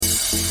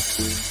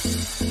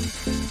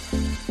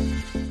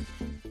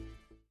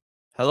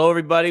Hello,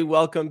 everybody.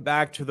 Welcome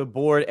back to the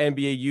Board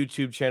NBA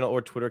YouTube channel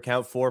or Twitter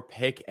account for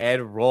Pick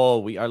and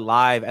Roll. We are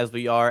live as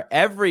we are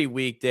every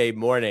weekday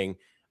morning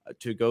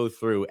to go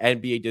through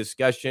NBA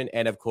discussion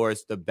and, of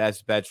course, the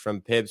best bets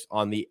from Pips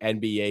on the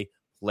NBA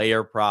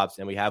player props.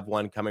 And we have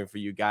one coming for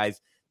you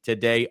guys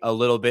today a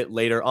little bit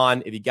later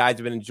on. If you guys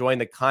have been enjoying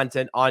the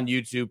content on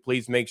YouTube,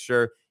 please make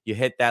sure you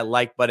hit that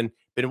like button.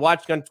 Been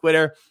watching on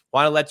Twitter,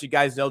 want to let you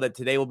guys know that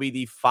today will be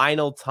the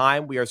final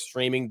time we are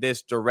streaming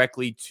this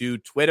directly to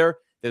Twitter.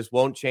 This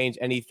won't change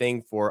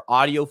anything for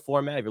audio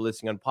format. If you're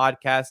listening on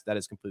podcast, that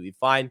is completely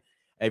fine.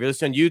 And if you're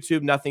listening on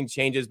YouTube, nothing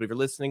changes. But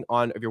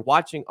if you're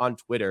watching on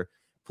Twitter,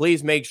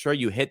 please make sure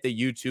you hit the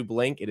YouTube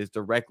link. It is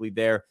directly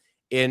there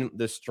in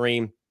the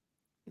stream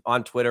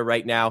on Twitter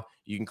right now.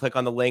 You can click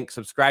on the link,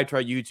 subscribe to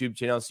our YouTube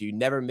channel so you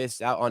never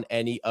miss out on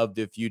any of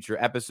the future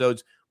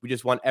episodes. We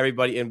just want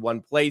everybody in one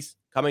place.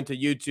 Coming to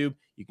YouTube,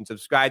 you can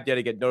subscribe there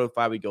to get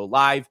notified we go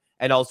live.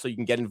 And also you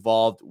can get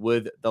involved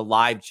with the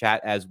live chat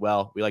as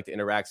well. We like to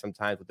interact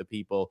sometimes with the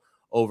people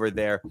over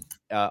there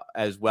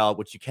as well,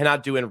 which you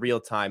cannot do in real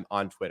time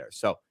on Twitter.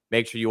 So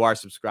make sure you are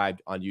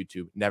subscribed on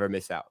YouTube. Never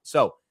miss out.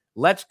 So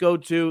let's go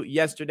to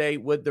yesterday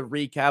with the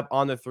recap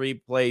on the three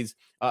plays.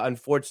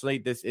 Unfortunately,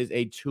 this is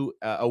a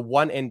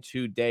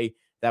 1-2 day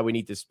that we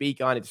need to speak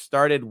on. It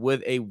started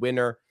with a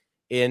winner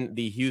in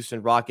the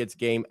Houston Rockets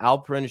game.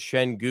 Alperen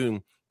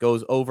Şengün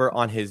goes over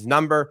on his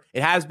number.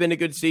 It has been a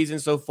good season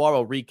so far.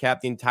 We'll recap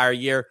the entire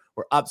year.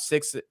 We're up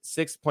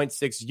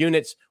 6.6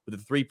 units with a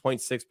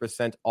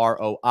 3.6%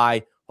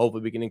 ROI.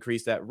 Hopefully we can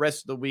increase that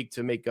rest of the week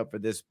to make up for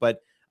this.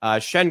 But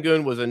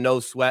Şengün was a no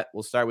sweat.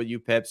 We'll start with you,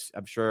 Pips.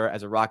 I'm sure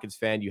as a Rockets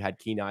fan, you had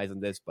keen eyes on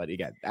this, but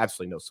again,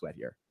 absolutely no sweat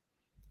here.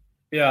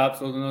 Yeah,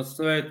 absolutely no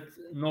sweat,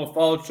 no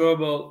foul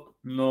trouble,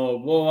 no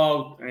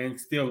blowout, and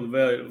still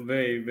very,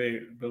 very,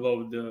 very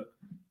below the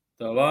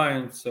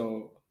line.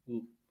 So,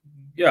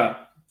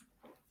 yeah,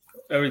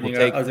 everything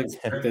as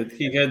expected.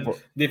 He had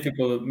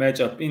difficult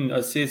matchup in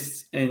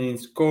assists and in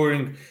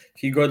scoring.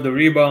 He got the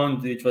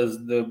rebound, which was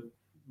the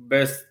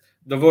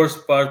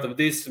worst part of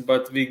this.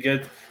 But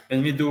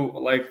when we do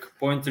like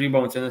point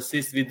rebounds and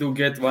assists, we do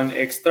get one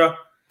extra.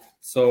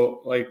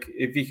 So like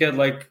if we had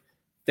like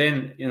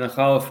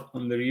 10.5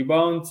 on the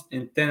rebounds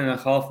and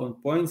 10.5 on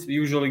points, we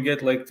usually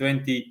get like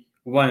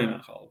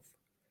 21.5.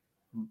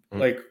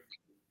 Like,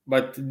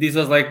 but this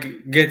was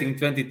like getting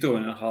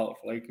 22.5.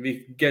 Like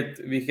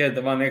we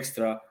had one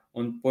extra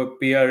on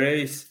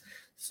PRAs,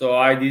 so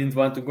I didn't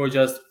want to go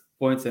just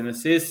points and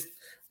assists.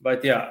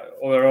 But yeah,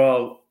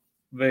 overall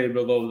way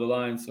below the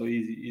line, so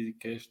easy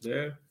cash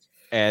there.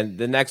 And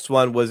the next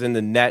one was in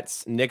the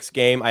Knicks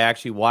game. I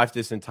actually watched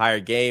this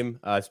entire game.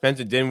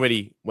 Spencer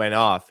Dinwiddie went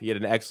off. He had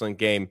an excellent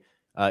game,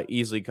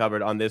 easily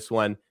covered on this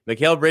one.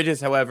 Mikal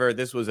Bridges, however,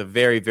 this was a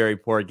very, very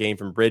poor game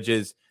from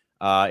Bridges.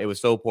 It was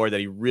so poor that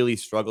he really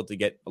struggled to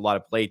get a lot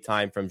of play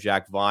time from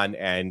Jacque Vaughn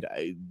and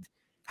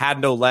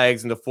had no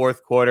legs in the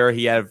fourth quarter.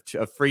 He had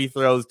free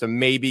throws to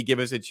maybe give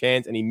us a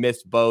chance, and he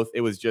missed both.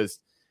 It was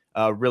just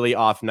a really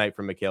off night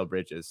for Mikal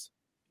Bridges.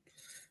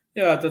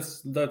 Yeah,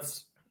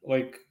 that's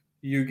like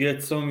you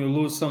get some, you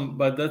lose some,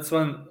 but that's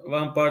one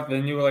part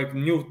when you're like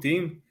new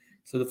team.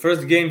 So the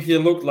first game he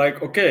looked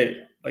like,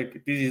 okay,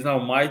 like this is now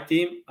my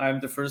team. I'm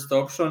the first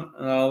option,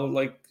 and I'll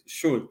like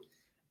shoot.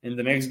 And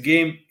the next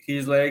game,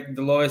 he's like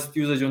the lowest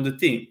usage on the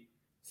team.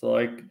 So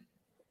like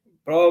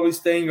probably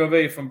staying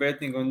away from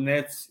betting on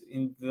Nets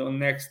in the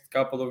next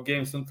couple of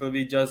games until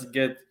we just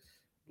get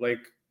like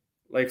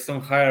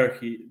some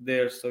hierarchy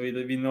there, so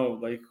we know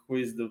like who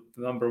is the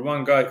number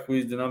one guy, who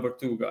is the number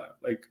two guy,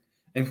 like,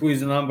 and who is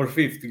the number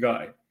fifth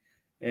guy.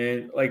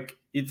 And like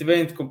it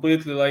went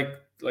completely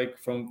like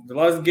from the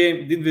last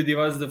game, Dinwiddie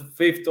was the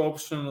fifth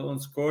option on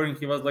scoring.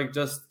 He was like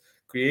just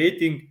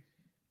creating,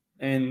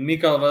 and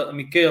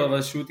Mikal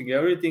was shooting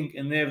everything.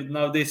 And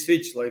now they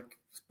switched. Like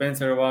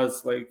Spencer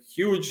was like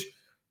huge,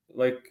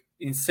 like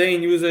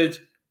insane usage,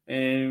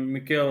 and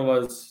Mikal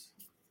was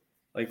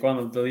like one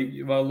of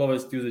the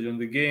lowest usage on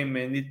the game.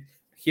 And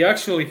he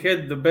actually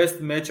had the best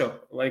matchup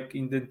like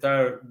in the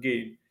entire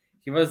game.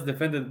 He was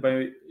defended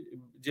by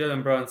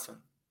Jalen Brunson.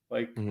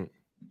 Like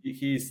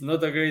he's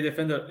not a great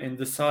defender, and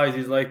the size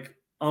is like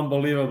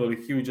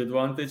unbelievably huge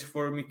advantage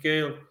for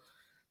Mikal.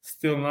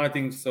 Still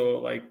nothing. So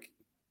like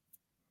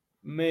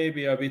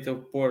maybe a bit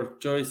of poor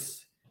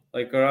choice,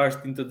 like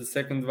rushed into the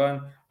second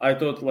one. I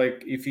thought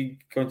like if he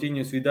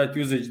continues with that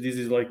usage, this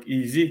is like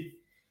easy.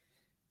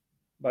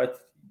 But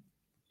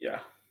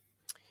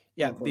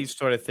yeah, these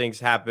sort of things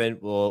happen.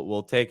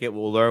 We'll take it.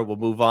 We'll learn. We'll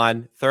move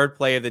on. Third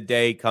play of the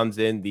day comes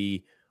in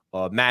the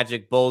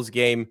Magic Bulls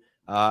game.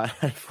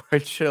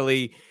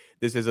 Unfortunately,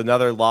 this is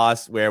another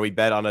loss where we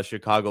bet on a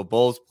Chicago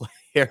Bulls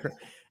player.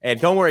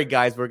 And don't worry,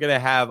 guys, we're going to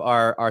have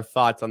our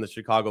thoughts on the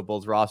Chicago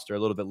Bulls roster a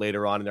little bit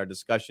later on in our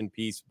discussion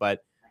piece.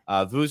 But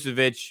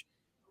Vucevic,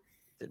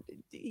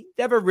 he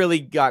never really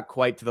got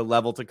quite to the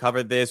level to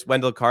cover this.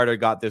 Wendell Carter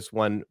got this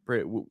one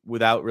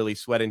without really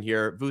sweating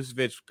here.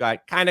 Vucevic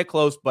got kind of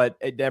close, but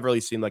it never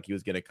really seemed like he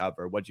was going to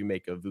cover. What'd you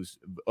make of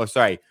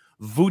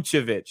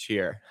Vucevic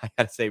here? I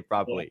got to say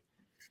properly.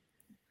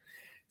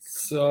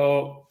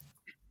 So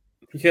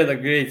he had a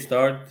great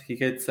start. He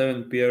had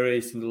 7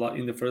 PRAs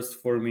in the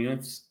first 4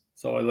 minutes.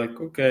 So I was like,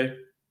 okay,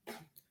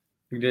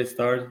 great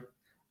start.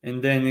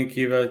 And then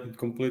he was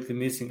completely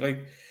missing.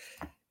 Like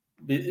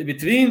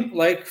between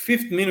like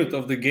 5th minute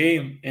of the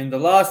game and the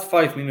last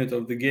 5 minutes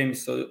of the game,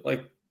 so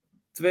like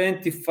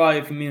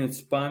 25 minutes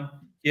span,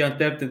 he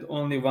attempted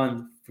only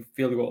one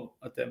field goal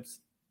attempts.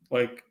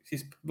 Like he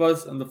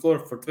was on the floor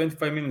for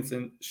 25 minutes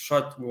and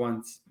shot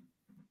once.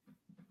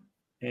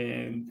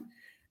 And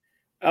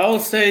I'll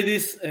say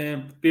this,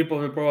 and people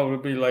will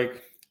probably be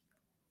like,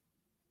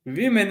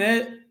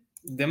 "Women,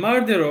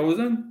 DeMar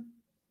DeRozan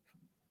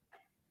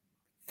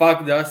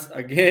fucked us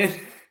again,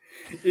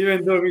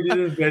 even though we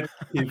didn't bet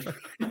him."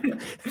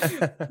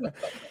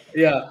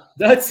 Yeah,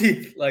 that's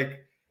it.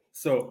 Like,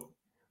 so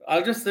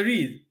I'll just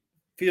read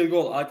field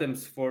goal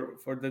attempts for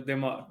the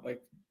DeMar,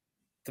 like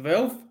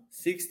 12,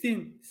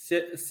 16,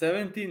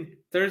 17,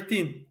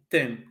 13,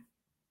 10,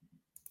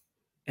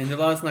 and the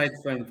last night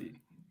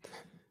 20.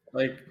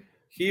 Like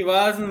he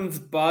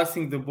wasn't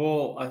passing the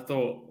ball at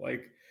all.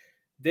 Like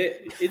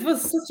it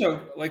was such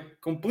a like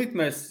complete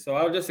mess. So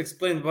I'll just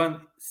explain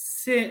one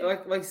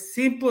like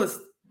simplest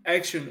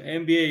action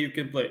NBA you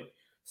can play.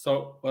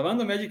 So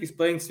Orlando Magic is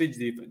playing switch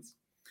defense,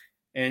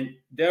 and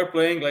they're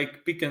playing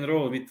like pick and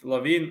roll with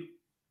Lavin,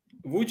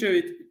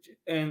 Vucevic,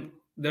 and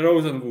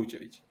DeRozan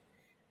Vucevic.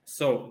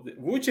 So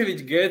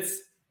Vucevic gets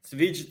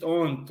switched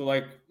on to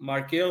like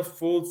Markel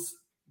Fultz,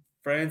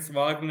 Franz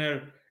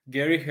Wagner,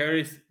 Gary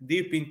Harris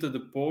deep into the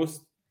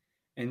post,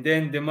 and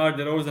then DeMar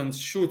DeRozan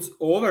shoots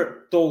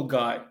over tall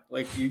guy.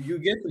 Like you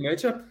get the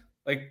matchup,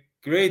 like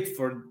great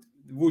for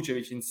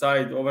Vucevic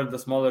inside over the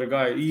smaller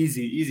guy.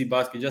 Easy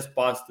basket, just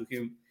pass to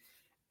him.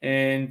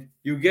 And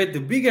you get the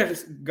bigger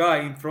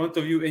guy in front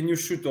of you and you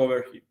shoot over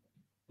him.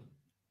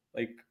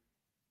 Like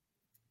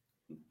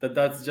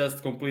that's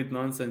just complete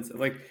nonsense.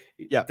 Like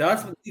Yeah.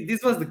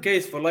 this was the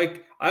case for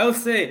like I'll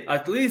say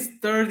at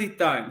least 30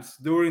 times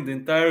during the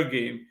entire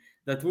game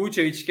that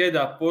Vucevic had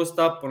a post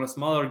up on a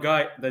smaller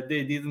guy that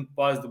they didn't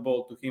pass the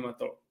ball to him at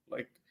all.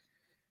 Like,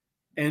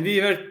 and we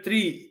were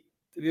three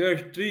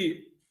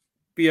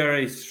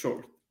PRAs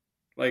short.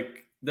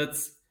 Like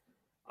that's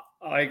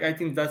I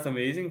think that's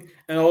amazing.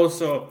 And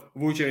also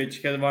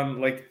Vucevic had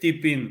one like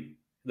tip in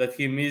that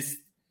he missed.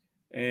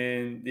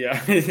 And yeah,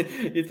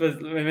 it was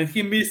when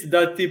he missed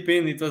that tip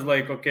in, it was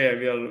like, okay,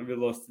 we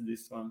lost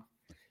this one.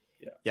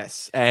 Yeah.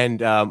 Yes.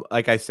 And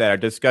like I said, our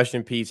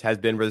discussion piece has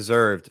been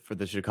reserved for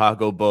the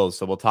Chicago Bulls.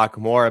 So we'll talk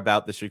more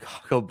about the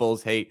Chicago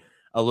Bulls hate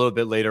a little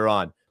bit later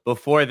on.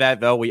 Before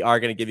that, though, we are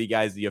going to give you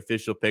guys the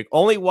official pick.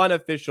 Only one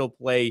official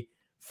play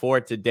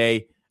for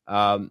today.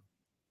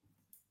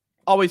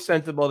 Always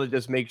sensible to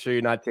just make sure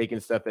you're not taking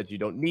stuff that you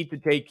don't need to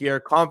take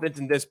here. Confidence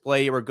in this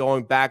play. We're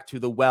going back to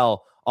the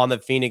well on the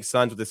Phoenix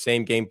Suns with the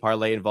same game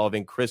parlay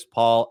involving Chris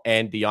Paul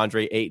and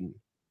DeAndre Ayton.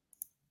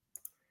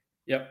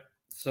 Yep.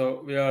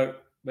 So we are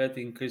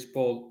betting Chris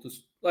Paul to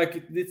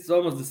like it's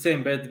almost the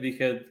same bet we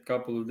had a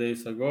couple of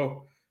days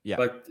ago. Yeah.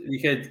 But we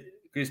had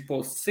Chris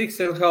Paul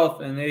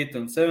 6.5 and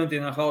Ayton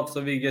 17.5.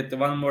 So we get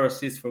one more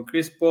assist from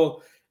Chris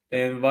Paul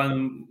and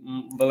one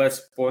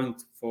less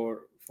point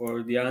for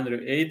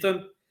DeAndre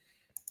Ayton.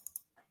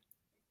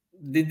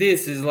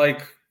 This is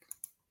like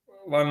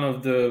one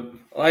of the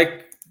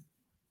like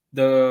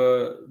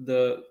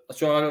the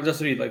so I'll just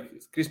read like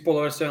Chris Paul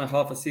over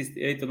 7.5 assists,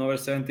 Ayton over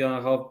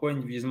 17.5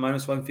 points, which is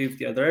minus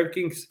 150 at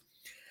DraftKings.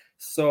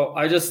 So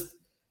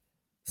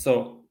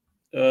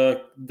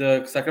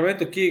the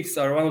Sacramento Kings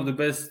are one of the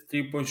best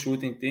 3-point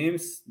shooting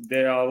teams.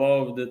 They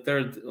allow the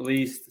third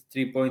least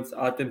 3-point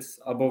attempts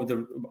above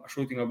the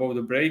shooting above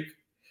the break.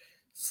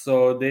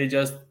 So they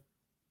just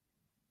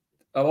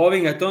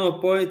allowing a ton of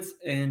points,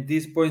 and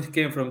these points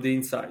came from the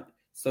inside.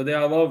 So they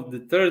allowed the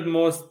third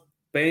most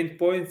paint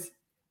points,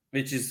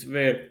 which is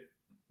where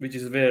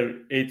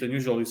Ayton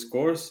usually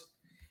scores.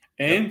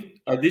 And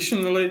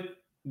additionally,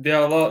 they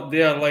are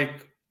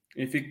like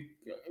if you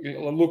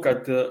look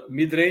at the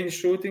mid-range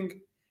shooting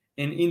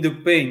and in the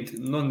paint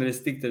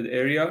non-restricted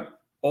area,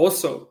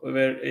 also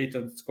where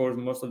Ayton scores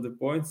most of the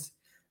points,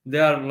 they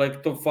are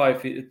like top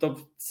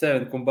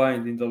 7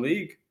 combined in the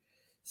league.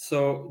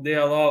 So they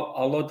allow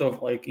a lot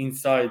of like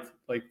inside,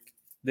 like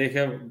they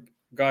have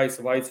guys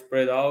wide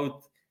spread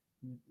out.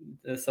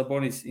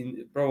 Sabonis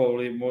in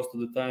probably most of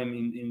the time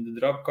in the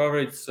drop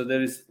coverage. So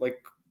there is like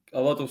a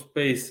lot of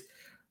space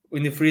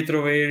in the free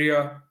throw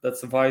area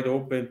that's wide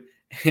open.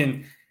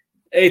 And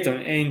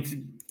Ayton ain't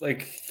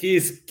like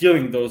he's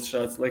killing those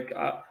shots. Like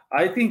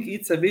I think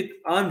it's a bit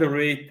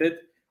underrated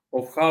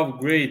of how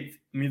great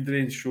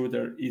mid-range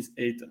shooter is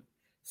Ayton.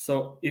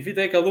 So if you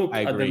take a look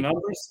at the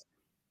numbers,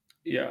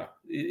 yeah,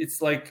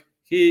 it's like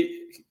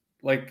he's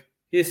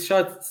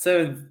shot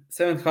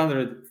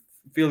 700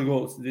 field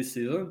goals this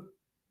season,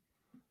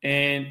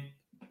 and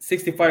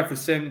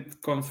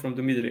 65% comes from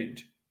the mid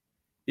range.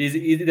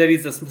 Either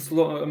it's a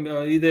slow,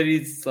 either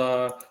it's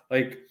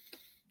like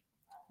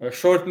a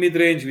short mid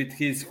range with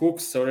his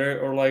hooks,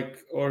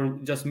 or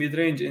just mid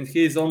range, and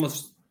he is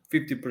almost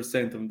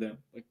 50% of them.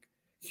 Like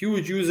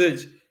huge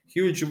usage,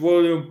 huge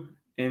volume,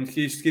 and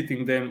he's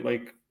hitting them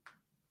like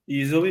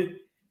easily.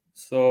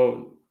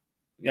 So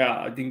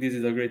yeah, I think this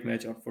is a great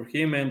matchup for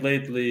him. And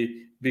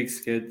lately,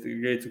 Biggs had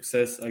great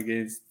success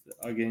against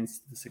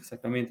the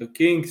Sacramento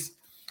Kings.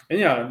 And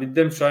yeah, with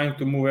them trying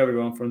to move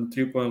everyone from the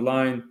 3-point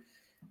line,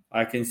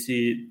 I can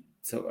see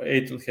so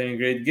Ayton having a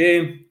great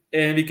game,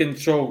 and we can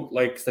show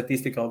like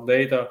statistical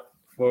data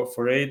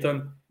for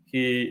Ayton.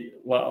 He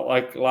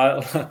like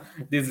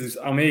this is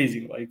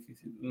amazing. Like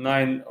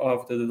 9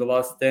 of the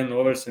last 10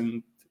 overs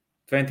and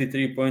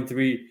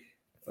 23.3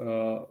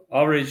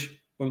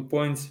 average on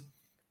points.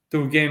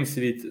 2 games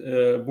with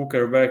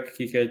Booker back,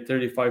 he had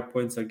 35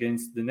 points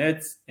against the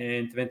Nets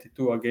and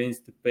 22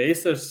 against the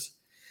Pacers.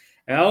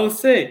 And I will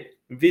say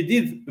we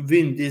did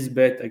win this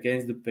bet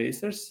against the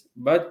Pacers,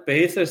 but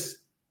Pacers,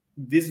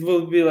 this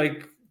will be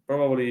like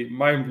probably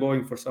mind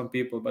blowing for some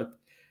people, but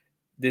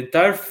the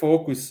entire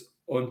focus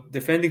on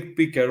defending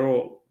pick and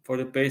roll for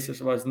the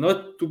Pacers was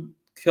not to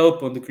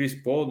help on the Chris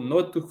Paul,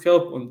 not to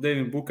help on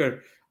Devin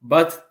Booker,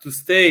 but to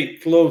stay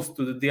close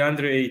to the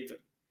DeAndre Ayton.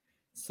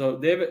 So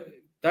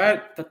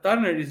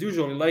Turner is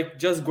usually like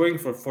just going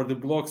for the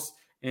blocks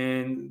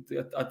and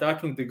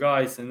attacking the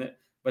guys,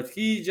 but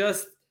he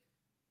just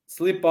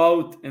slip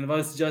out and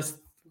was just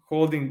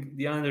holding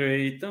DeAndre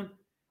Ayton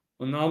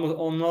on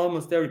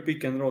almost every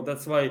pick and roll.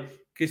 That's why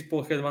Chris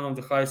Paul had one of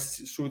the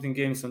highest shooting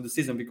games on the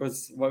season,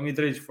 because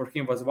mid-range for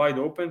him was wide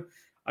open.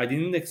 I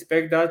didn't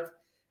expect that.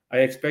 I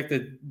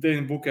expected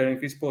Devin Booker and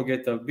Chris Paul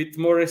get a bit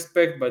more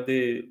respect, but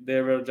they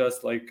were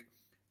just like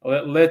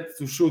let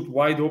to shoot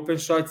wide open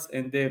shots,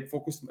 and they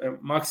focused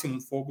maximum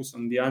focus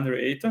on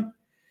DeAndre Ayton,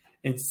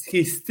 and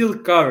he still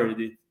covered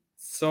it.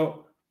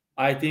 So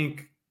I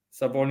think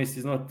Sabonis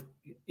is not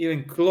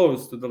even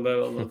close to the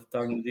level of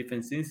Turner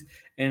defense is,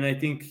 and I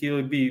think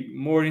he'll be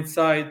more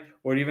inside,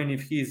 or even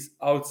if he's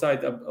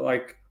outside,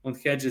 like on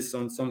hedges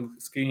on some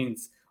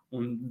screens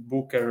on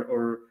Booker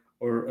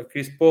or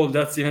Chris Paul,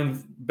 that's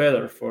even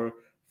better for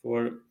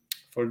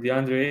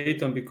DeAndre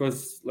Ayton,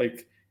 because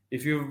like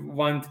if you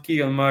want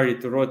Keegan Murray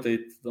to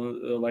rotate,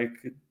 like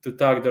to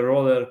tag the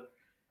roller,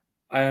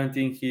 I don't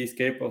think he is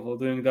capable of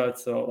doing that.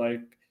 So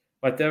like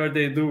whatever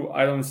they do,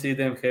 I don't see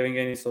them having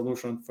any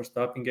solution for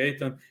stopping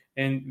Ayton.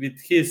 And with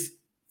his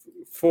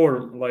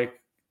form, like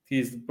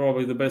he's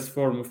probably the best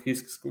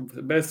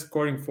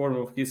scoring form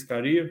of his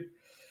career,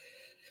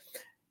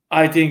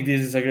 I think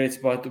this is a great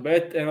spot to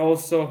bet. And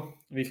also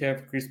we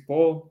have Chris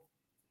Paul.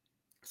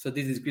 So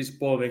this is Chris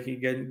Paul when he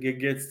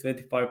gets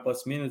 25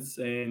 plus minutes,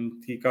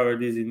 and he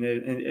covered this in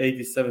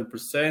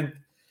 87%.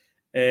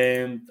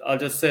 And I'll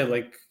just say,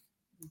 like,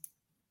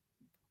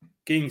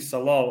 Kings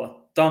allow a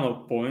ton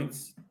of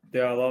points. They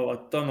allow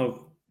a ton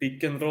of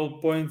pick and roll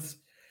points.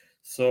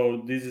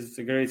 So this is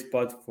a great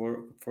spot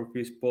for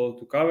Chris Paul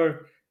to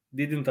cover.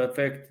 Didn't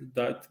affect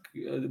that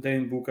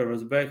Devin Booker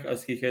was back,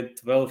 as he had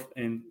 12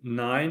 and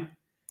 9.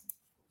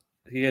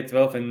 He had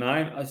 12 and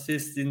 9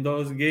 assists in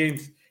those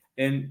games.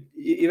 And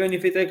even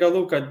if you take a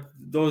look at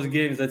those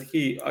games that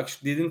he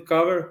actually didn't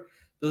cover,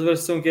 those were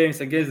some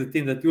games against the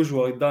team that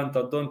usually don't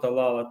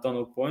allow a ton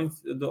of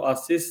points,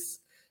 assists.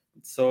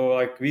 So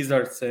like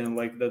Wizards and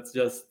like that's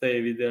just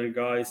stay with their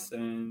guys,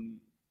 and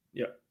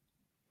yeah.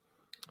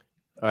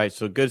 All right,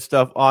 so good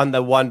stuff on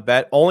the one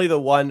bet. Only the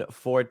one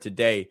for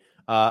today.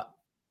 I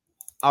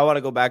want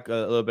to go back a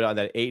little bit on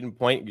that Ayton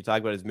point. You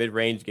talk about his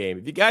mid-range game.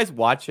 If you guys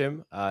watch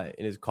him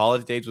in his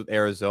college days with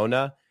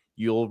Arizona,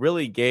 you'll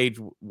really gauge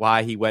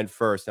why he went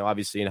first. Now,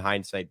 obviously, in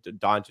hindsight,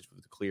 Doncic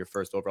was the clear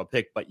first overall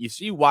pick, but you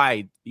see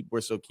why people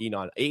were so keen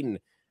on Ayton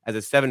as a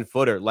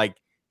 7-footer. Like,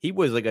 he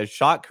was like a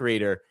shot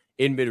creator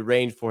in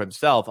mid-range for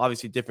himself.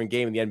 Obviously, different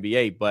game in the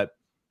NBA, but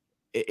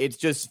it's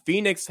just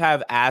Phoenix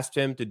have asked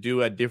him to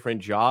do a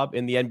different job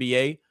in the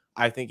NBA.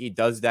 I think he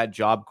does that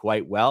job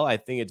quite well. I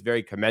think it's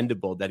very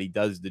commendable that he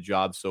does the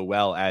job so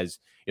well as,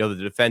 you know,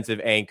 the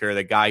defensive anchor,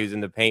 the guy who's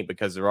in the paint,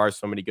 because there are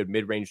so many good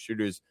mid-range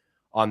shooters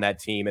on that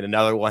team. And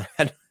another one,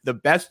 the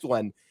best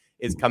one,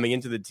 is coming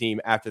into the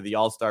team after the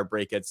All-Star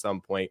break at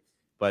some point.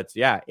 But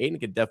yeah, Ayton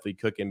could definitely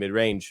cook in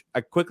mid-range.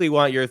 I quickly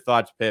want your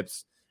thoughts,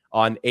 Pips,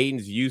 on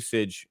Ayton's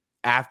usage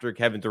after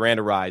Kevin Durant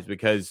arrives,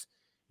 because,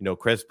 you know,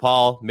 Chris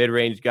Paul,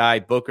 mid-range guy,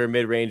 Booker,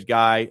 mid-range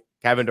guy,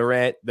 Kevin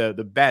Durant, the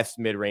best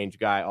mid-range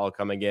guy, all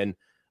coming in.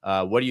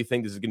 What do you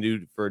think this is going to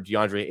do for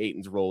DeAndre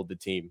Ayton's role with the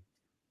team?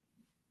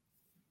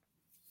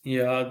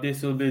 Yeah,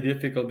 this will be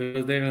difficult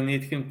because they will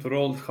need him to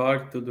roll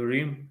hard to the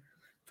rim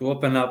to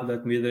open up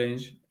that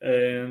mid-range,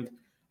 and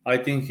I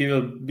think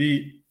he'll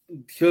be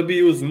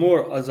used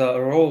more as a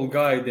roll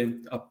guy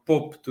than a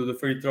pop to the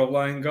free throw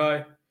line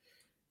guy.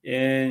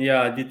 And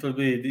yeah, it will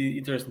be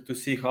interesting to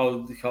see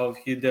how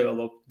he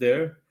developed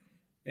there.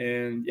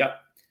 And yeah,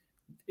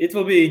 it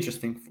will be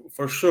interesting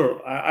for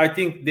sure. I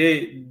think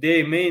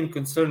their main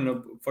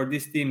concern for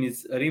this team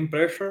is rim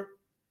pressure,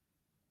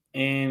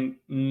 and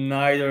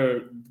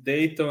neither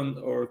Dayton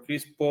or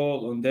Chris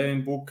Paul or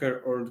Devin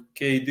Booker or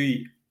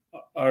KD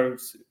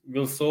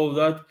will solve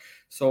that.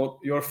 So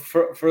your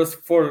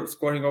first 4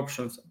 scoring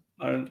options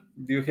are,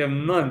 you have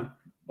none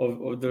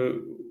of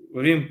the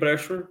rim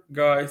pressure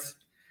guys.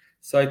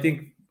 So I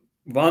think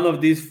one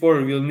of these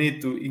four will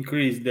need to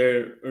increase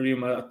their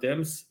rim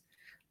attempts.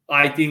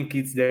 I think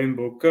it's Devin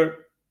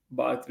Booker,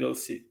 but we'll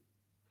see.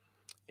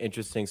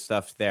 Interesting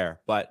stuff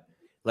there. But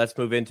let's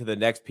move into the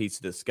next piece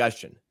of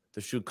discussion.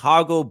 The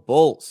Chicago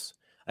Bulls,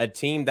 a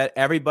team that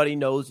everybody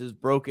knows is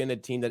broken, a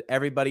team that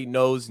everybody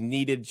knows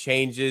needed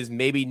changes,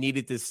 maybe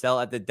needed to sell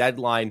at the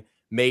deadline,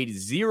 made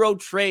 0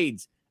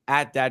 trades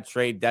at that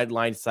trade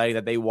deadline, citing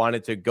that they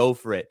wanted to go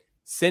for it.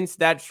 Since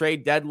that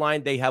trade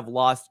deadline, they have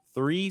lost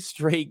 3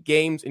 straight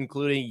games,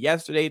 including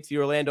yesterday to the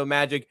Orlando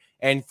Magic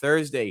and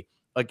Thursday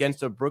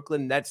against a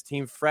Brooklyn Nets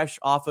team fresh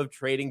off of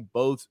trading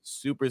both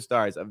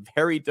superstars. A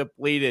very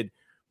depleted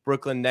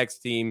Brooklyn Nets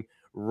team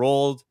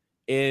rolled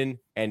in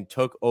and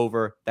took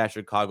over that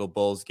Chicago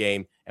Bulls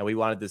game. And we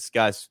want to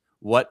discuss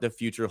what the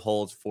future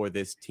holds for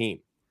this team.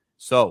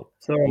 So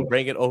we'll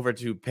bring it over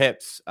to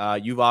Pips.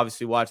 You've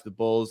obviously watched the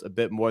Bulls a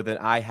bit more than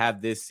I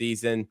have this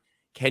season.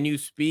 Can you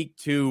speak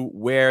to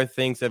where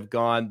things have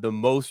gone the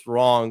most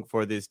wrong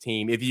for this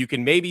team? If you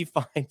can maybe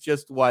find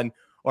just one,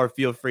 or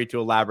feel free to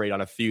elaborate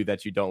on a few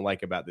that you don't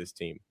like about this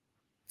team.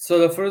 So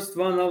the first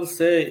one I'll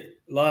say,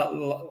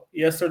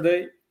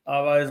 yesterday I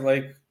was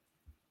like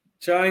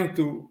trying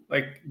to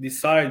like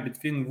decide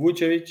between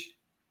Vucevic.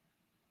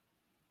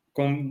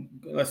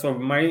 So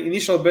my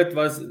initial bet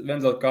was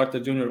Wendell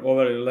Carter Jr.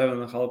 over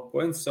 11.5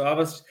 points. So I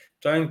was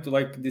trying to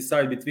like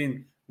decide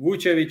between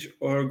Vucevic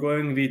or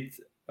going with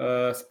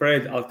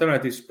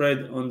alternative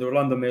spread on the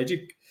Orlando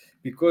Magic,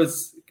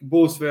 because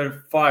Bulls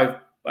were 5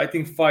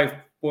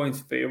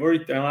 points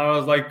favorite, and I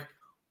was like,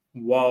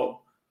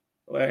 wow.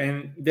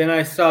 And then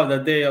I saw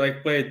that they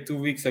like played 2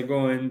 weeks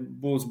ago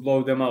and Bulls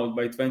blow them out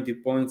by 20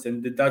 points,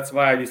 and that's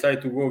why I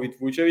decided to go with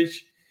Vucevic.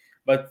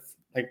 But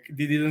like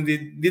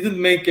it didn't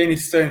make any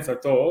sense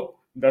at all,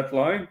 that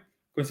line,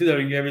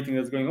 considering everything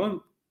that's going on.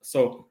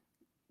 So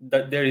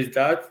that there is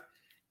that.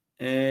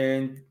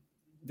 And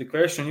the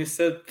question you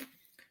said,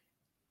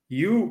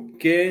 you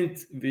can't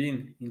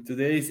win in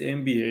today's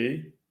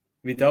NBA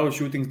without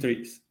shooting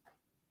threes.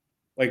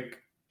 Like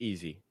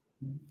easy.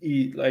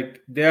 Like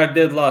they are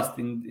dead last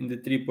in the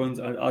 3 points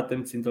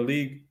attempts in the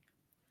league.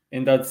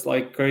 And that's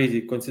like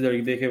crazy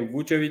considering they have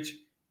Vucevic,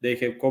 they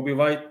have Kobe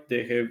White,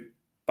 they have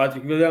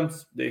Patrick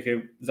Williams, they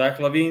have Zach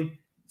LaVine.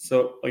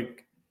 So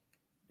like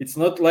it's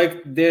not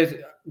like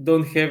they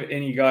don't have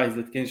any guys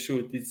that can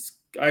shoot.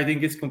 I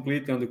think it's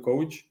completely on the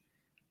coach.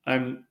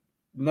 I'm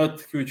not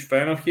a huge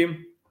fan of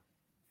him.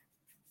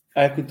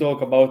 I could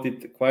talk about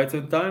it quite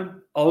some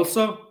time.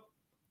 Also,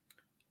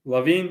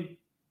 LaVine,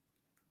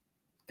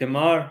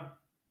 Temar,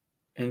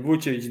 and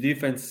Vucevic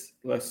defense.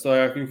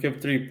 So you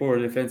have 3 poor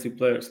defensive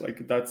players.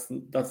 Like that's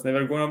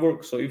never gonna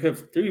work. So you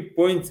have 3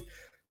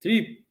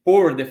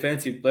 poor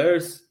defensive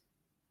players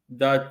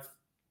that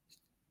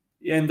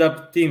end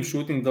up team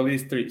shooting the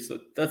least 3. So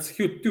that's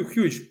two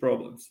huge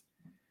problems.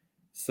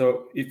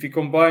 So if you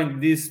combine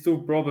these 2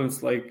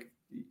 problems, like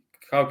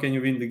how can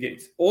you win the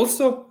games?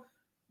 Also,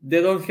 they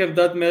don't have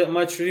that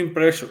much rim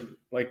pressure.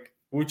 Like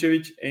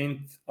Vucevic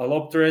ain't a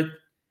lob threat.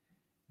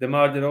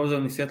 DeMar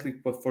DeRozan is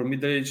settling for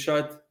mid-range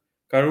shot.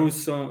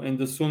 Caruso and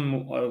the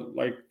Sun are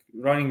like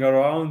running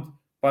around.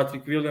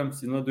 Patrick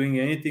Williams is not doing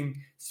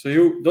anything. So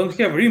you don't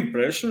have rim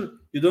pressure,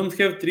 you don't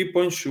have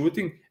 3-point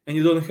shooting, and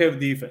you don't have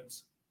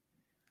defense.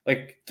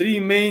 Like 3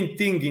 main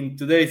thing in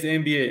today's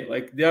NBA.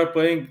 Like they are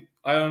playing,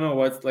 I don't know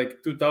what's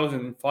like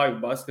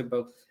 2005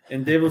 basketball,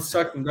 and they will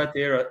suck in that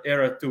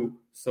era too.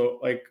 So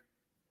like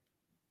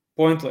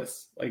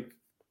pointless. Like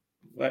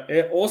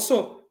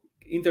also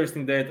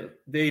interesting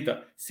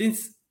data.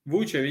 Since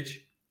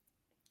Vucevic,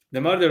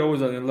 DeMar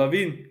DeRozan, and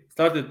LaVine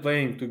started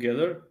playing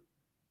together,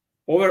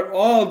 over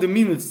all the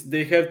minutes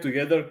they have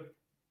together,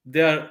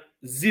 they are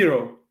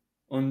 0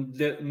 on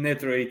the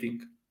net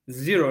rating.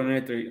 0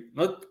 net rating.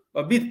 Not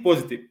a bit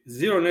positive.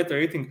 0 net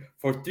rating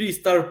for 3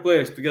 star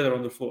players together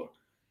on the floor.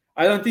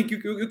 I don't think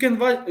you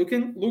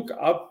can look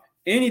up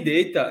any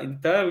data in the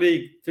entire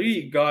league.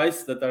 3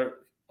 guys that are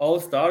all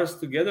stars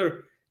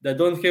together that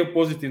don't have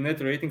positive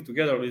net rating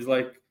together is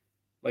like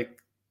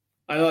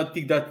I don't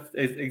think that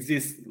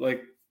exists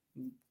like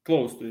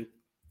close to it.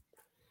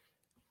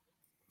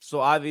 So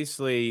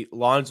obviously,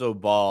 Lonzo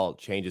Ball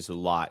changes a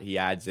lot. He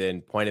adds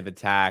in point of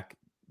attack,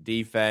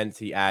 defense.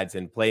 He adds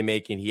in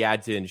playmaking. He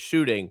adds in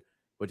shooting,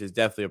 which is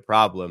definitely a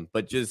problem.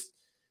 But just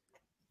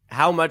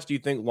how much do you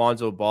think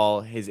Lonzo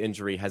Ball, his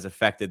injury, has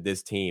affected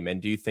this team?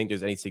 And do you think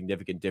there's any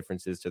significant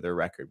differences to their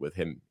record with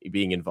him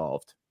being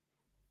involved?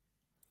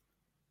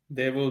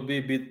 They will be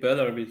a bit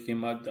better with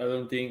him. I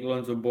don't think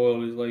Lonzo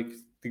Ball is like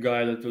the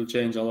guy that will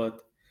change a lot.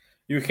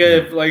 You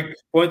have like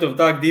point of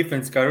attack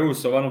defense,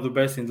 Caruso, one of the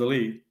best in the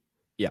league.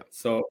 Yeah.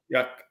 So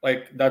yeah,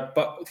 like that.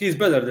 He's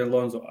better than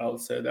Lonzo. I'll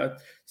say that.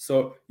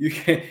 So you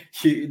can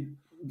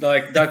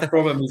like that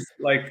problem is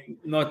like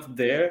not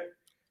there.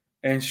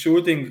 And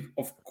shooting,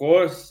 of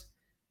course,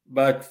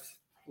 but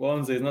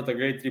Lonzo is not a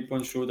great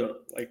 3-point shooter.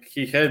 Like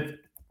he had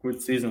good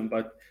season,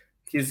 but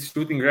his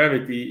shooting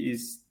gravity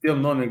is still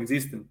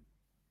non-existent.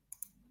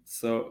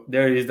 So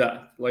there is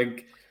that.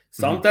 Like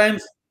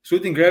sometimes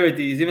shooting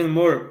gravity is even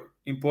more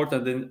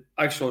important than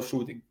actual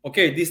shooting.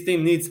 Okay, this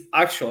team needs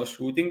actual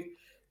shooting,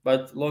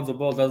 but Lonzo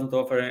Ball doesn't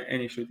offer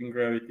any shooting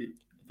gravity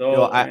at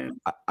all. And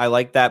I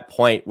like that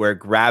point where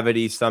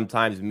gravity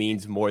sometimes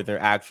means more than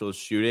actual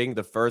shooting.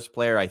 The first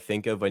player I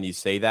think of when you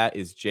say that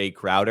is Jay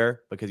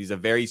Crowder, because he's a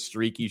very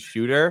streaky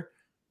shooter,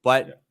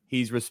 but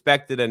he's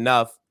respected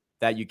enough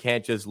that you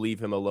can't just leave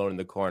him alone in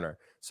the corner.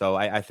 So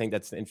I think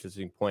that's an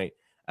interesting point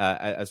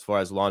as far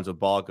as Lonzo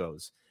Ball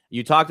goes.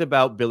 You talked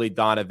about Billy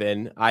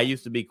Donovan. I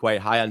used to be quite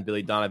high on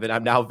Billy Donovan.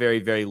 I'm now very,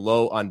 very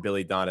low on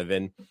Billy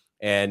Donovan.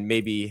 And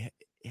maybe,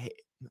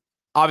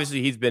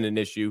 obviously, he's been an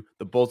issue.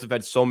 The Bulls have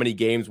had so many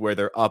games where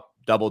they're up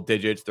double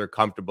digits, they're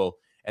comfortable,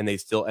 and they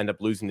still end up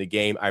losing the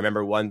game. I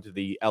remember one to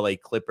the LA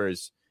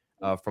Clippers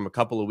from a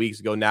couple of weeks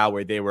ago now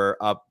where they were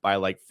up by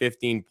like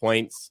 15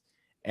 points.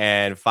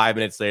 And 5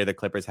 minutes later, the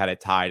Clippers had it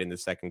tied in the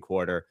second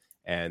quarter,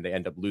 and they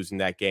end up losing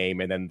that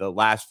game. And then the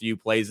last few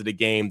plays of the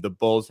game, the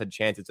Bulls had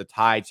chances to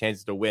tie,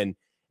 chances to win,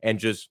 and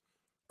just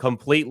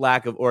complete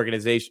lack of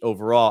organization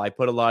overall. I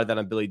put a lot of that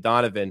on Billy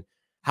Donovan.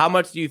 How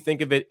much do you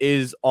think of it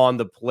is on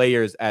the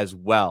players as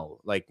well?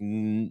 Like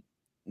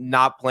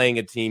not playing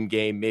a team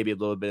game, maybe a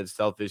little bit of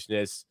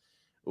selfishness.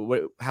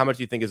 How much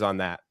do you think is on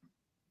that?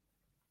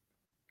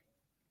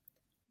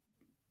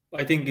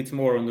 I think it's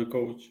more on the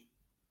coach.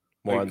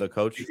 More on the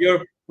coach?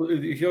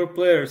 If your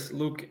players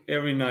look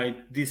every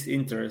night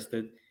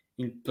disinterested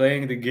in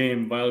playing the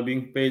game while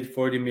being paid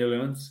 40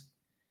 millions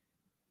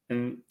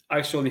and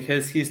actually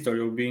has history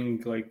of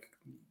being like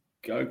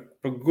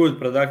good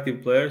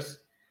productive players,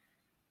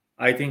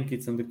 I think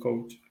it's on the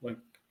coach. Like,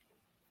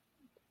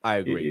 I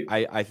agree.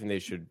 I think they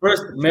should.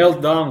 First,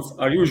 meltdowns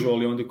are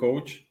usually on the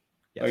coach.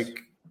 Yes. Like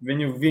when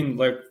you win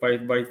like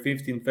by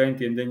 15,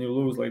 20 and then you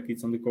lose, like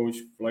it's on the coach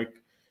like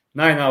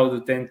 9 out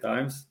of 10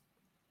 times.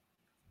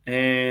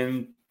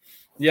 And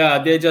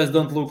yeah, they just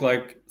don't look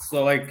like,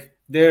 so like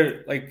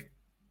they're like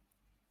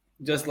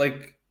just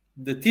like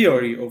the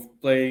theory of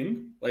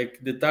playing, like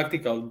the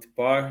tactical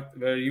part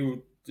where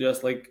you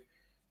just like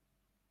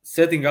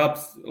setting up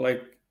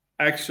like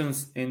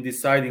actions and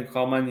deciding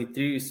how many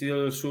threes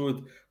you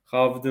shoot,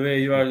 how the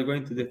way you are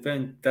going to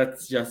defend.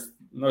 That's just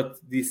not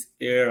this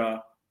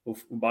era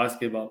of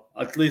basketball,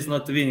 at least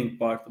not the winning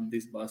part of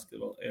this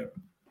basketball era.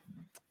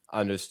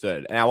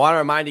 Understood. And I want to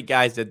remind you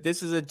guys that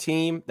this is a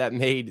team that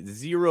made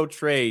 0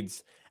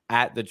 trades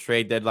at the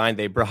trade deadline.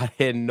 They brought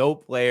in no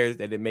players.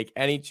 They didn't make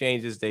any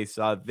changes. They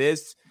saw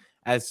this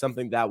as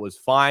something that was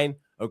fine.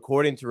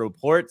 According to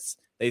reports,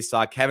 they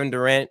saw Kevin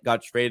Durant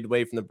got traded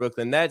away from the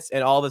Brooklyn Nets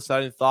and all of a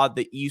sudden thought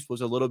the East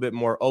was a little bit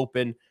more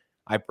open.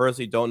 I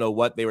personally don't know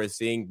what they were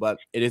seeing, but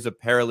it is a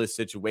perilous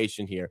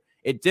situation here.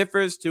 It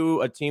differs to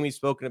a team we've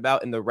spoken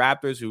about in the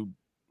Raptors who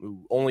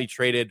only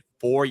traded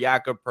for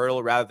Jakob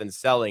Poeltl rather than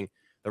selling.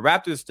 The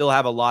Raptors still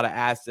have a lot of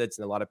assets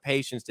and a lot of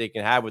patience they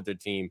can have with their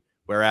team,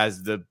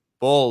 whereas the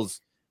Bulls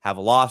have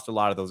lost a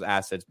lot of those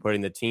assets, putting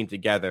the team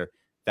together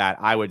that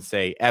I would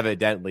say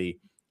evidently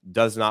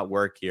does not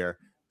work here.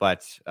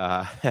 But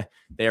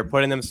they are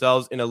putting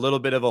themselves in a little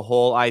bit of a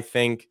hole, I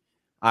think.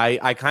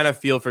 I kind of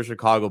feel for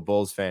Chicago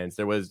Bulls fans.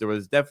 There was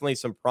definitely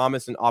some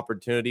promise and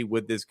opportunity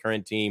with this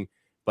current team,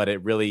 but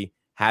it really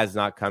has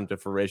not come to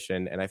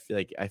fruition. And I feel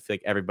like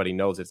everybody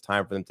knows it's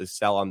time for them to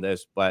sell on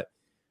this, but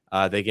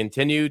they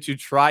continue to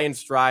try and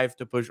strive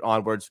to push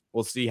onwards.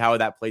 We'll see how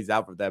that plays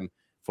out for them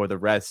for the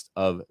rest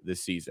of the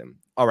season.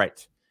 All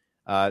right.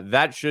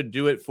 That should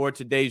do it for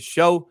today's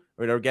show.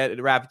 We're going to get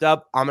it wrapped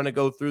up. I'm going to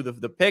go through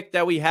the pick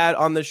that we had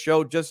on the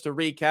show just to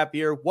recap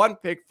here. One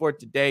pick for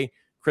today,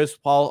 Chris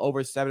Paul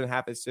over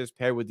 7.5 assists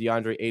paired with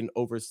DeAndre Ayton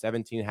over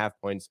 17.5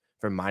 points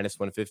for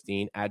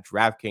 -115 at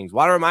DraftKings.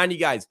 Want to remind you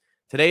guys,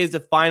 today is the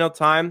final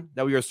time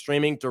that we are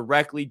streaming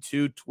directly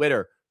to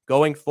Twitter.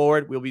 Going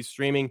forward, we'll be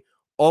streaming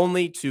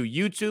only to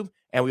YouTube,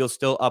 and we'll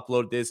still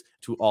upload this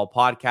to all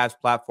podcast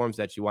platforms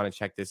that you want to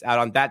check this out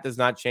on. That does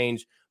not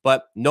change,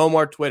 but no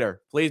more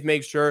Twitter. Please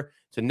make sure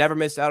to never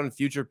miss out on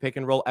future pick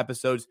and roll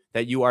episodes,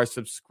 that you are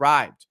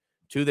subscribed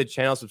to the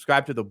channel,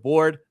 subscribe to the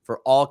board for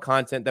all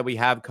content that we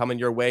have coming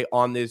your way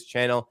on this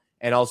channel,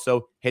 and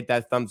also hit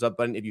that thumbs up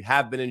button if you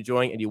have been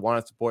enjoying and you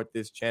want to support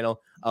this channel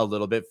a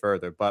little bit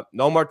further. But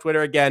no more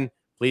Twitter again.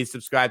 Please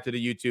subscribe to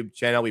the YouTube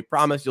channel. We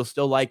promise you'll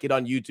still like it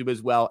on YouTube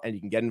as well, and you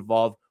can get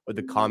involved with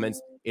the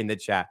comments in the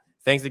chat.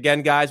 Thanks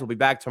again, guys. We'll be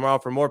back tomorrow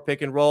for more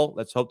pick and roll.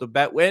 Let's hope the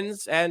bet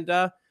wins, and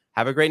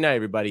have a great night,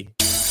 everybody.